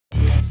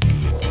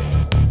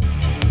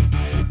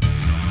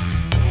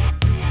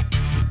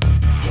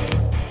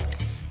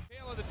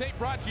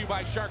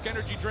by Shark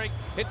Energy drink.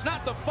 It's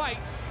not the fight,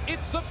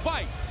 it's the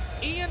fight.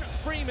 Ian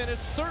Freeman is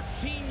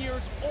 13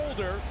 years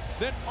older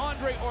than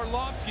Andrei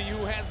Arlovski,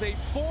 who has a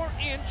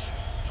 4-inch,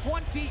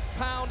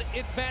 20-pound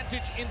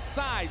advantage in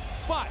size.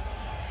 But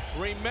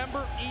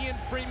remember, Ian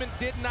Freeman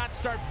did not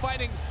start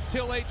fighting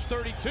till age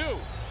 32,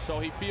 so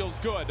he feels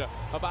good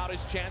about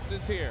his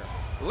chances here.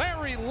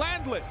 Larry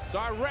Landless,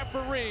 our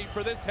referee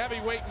for this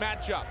heavyweight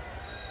matchup.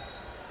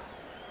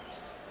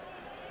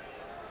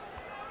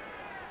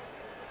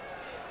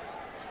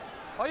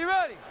 Are you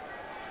ready?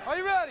 Are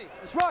you ready?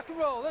 Let's rock and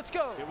roll. Let's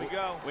go. Here we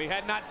go. We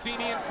had not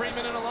seen Ian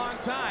Freeman in a long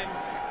time.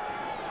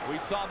 We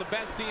saw the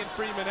best Ian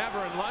Freeman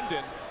ever in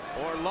London.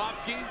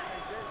 Arlovski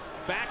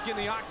back in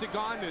the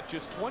octagon at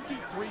just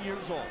 23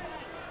 years old.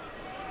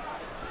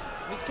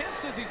 His camp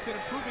says he's been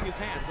improving his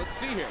hands. Let's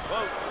see here.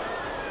 Whoa.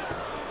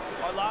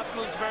 Arlovski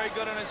looks very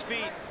good on his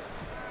feet.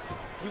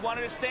 He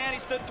wanted to stand. He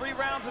stood 3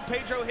 rounds with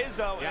Pedro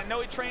Hizzo. And I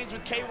know he trains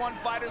with K1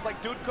 fighters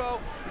like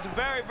Dudko. He's a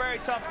very, very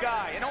tough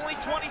guy. And only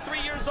 23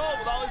 years old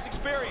with all his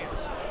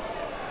experience.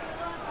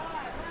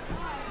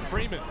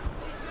 Freeman.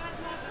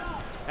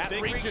 That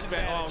big reach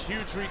advantage. Oh,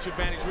 huge reach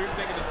advantage. We were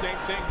thinking the same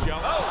thing,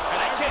 Joe. Oh,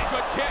 and leg kick.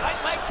 Good kick.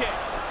 Leg kick.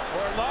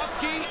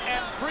 Arlovski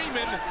and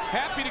Freeman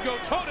happy to go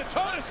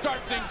toe-to-toe to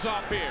start things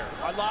off here.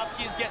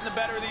 Arlovski is getting the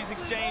better of these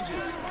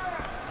exchanges.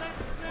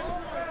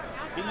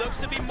 He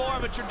looks to be more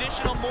of a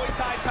traditional Muay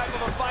Thai type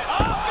of a fight. Oh,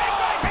 big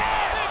right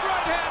hand! Big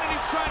right hand, and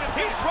he's trying to...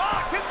 He's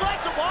rocked. His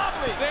legs are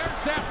wobbly. There's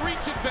that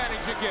reach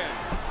advantage again.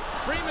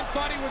 Freeman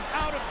thought he was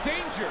out of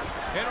danger,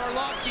 and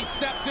Arlovski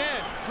stepped in.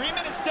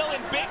 Freeman is still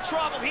in big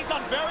trouble. He's on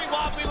very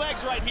wobbly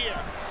legs right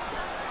here.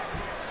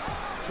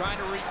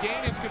 Trying to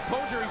regain his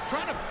composure. He's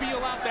trying to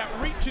feel out that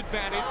reach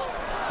advantage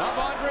of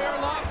Andrei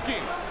Arlovski.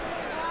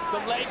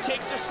 The leg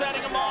kicks are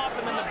setting him off,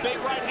 and then the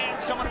big right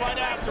hand's coming right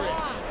after it.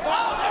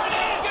 Oh, there it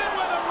is! Again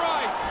with a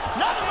right.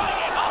 Another right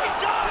hand. Oh, he's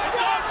got it.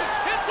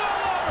 It's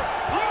all over.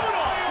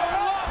 Brutal.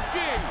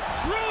 Arlovski.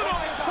 Brutal,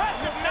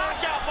 impressive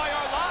knockout by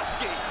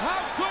Arlovski. How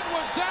good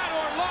was that?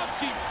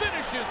 Arlovski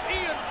finishes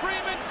Ian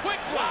Freeman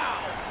quickly. Wow.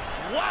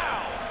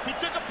 Wow. He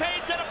took a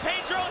page out of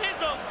Pedro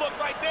Hizzo's book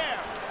right there.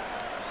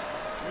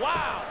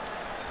 Wow.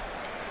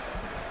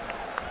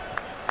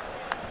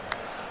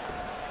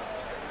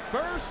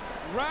 First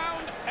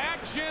round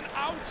action,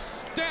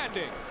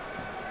 outstanding.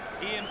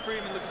 Ian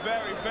Freeman looks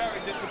very, very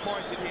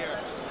disappointed here.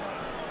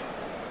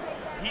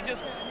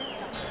 Here's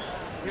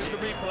the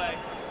replay.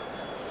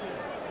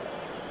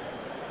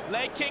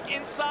 Leg kick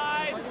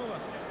inside.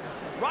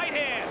 Right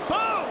hand,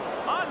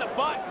 boom, on the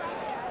butt.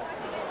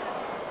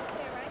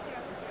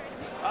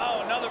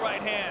 Oh, another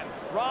right hand,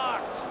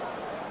 rocked.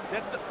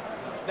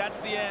 That's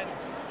the end.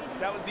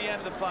 That was the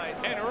end of the fight.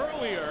 And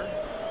earlier,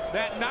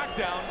 that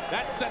knockdown,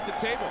 that set the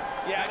table.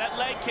 Yeah, that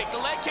leg kick. The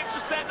leg kicks were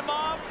setting him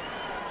off.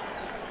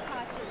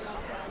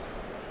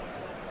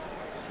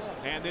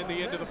 And then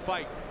the end of the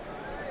fight.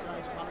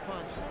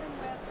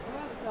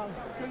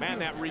 Man,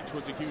 that reach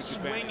was a huge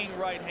advantage. Swinging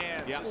right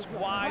hand, yep. Just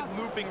wide,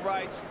 looping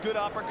rights, good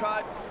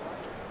uppercut.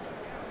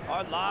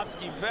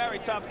 Arlovski, very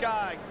tough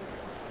guy.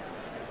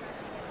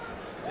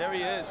 There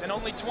he is, and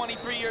only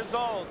 23 years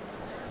old.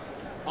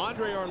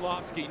 Andrei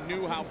Arlovski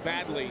knew how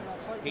badly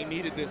he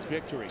needed this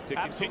victory to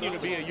continue to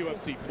be a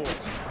UFC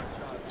force.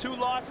 2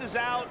 losses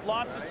out,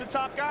 losses to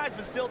top guys,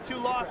 but still 2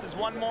 losses.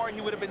 1 more, he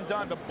would have been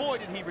done, but boy,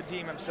 did he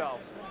redeem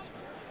himself.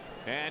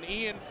 And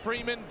Ian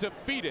Freeman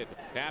defeated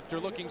after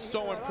looking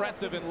so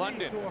impressive in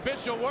London.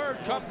 Official word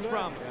comes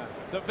from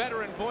the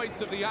veteran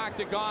voice of the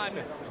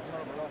Octagon,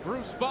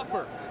 Bruce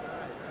Buffer.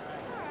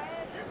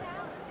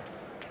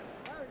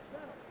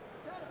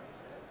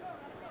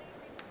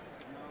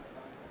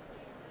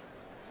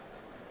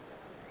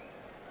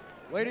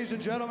 Ladies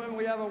and gentlemen,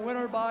 we have a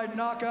winner by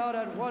knockout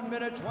at 1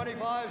 minute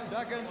 25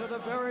 seconds of the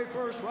very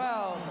first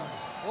round.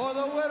 For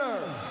the winner,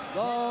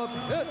 the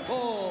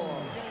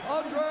Pitbull,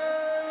 Andrei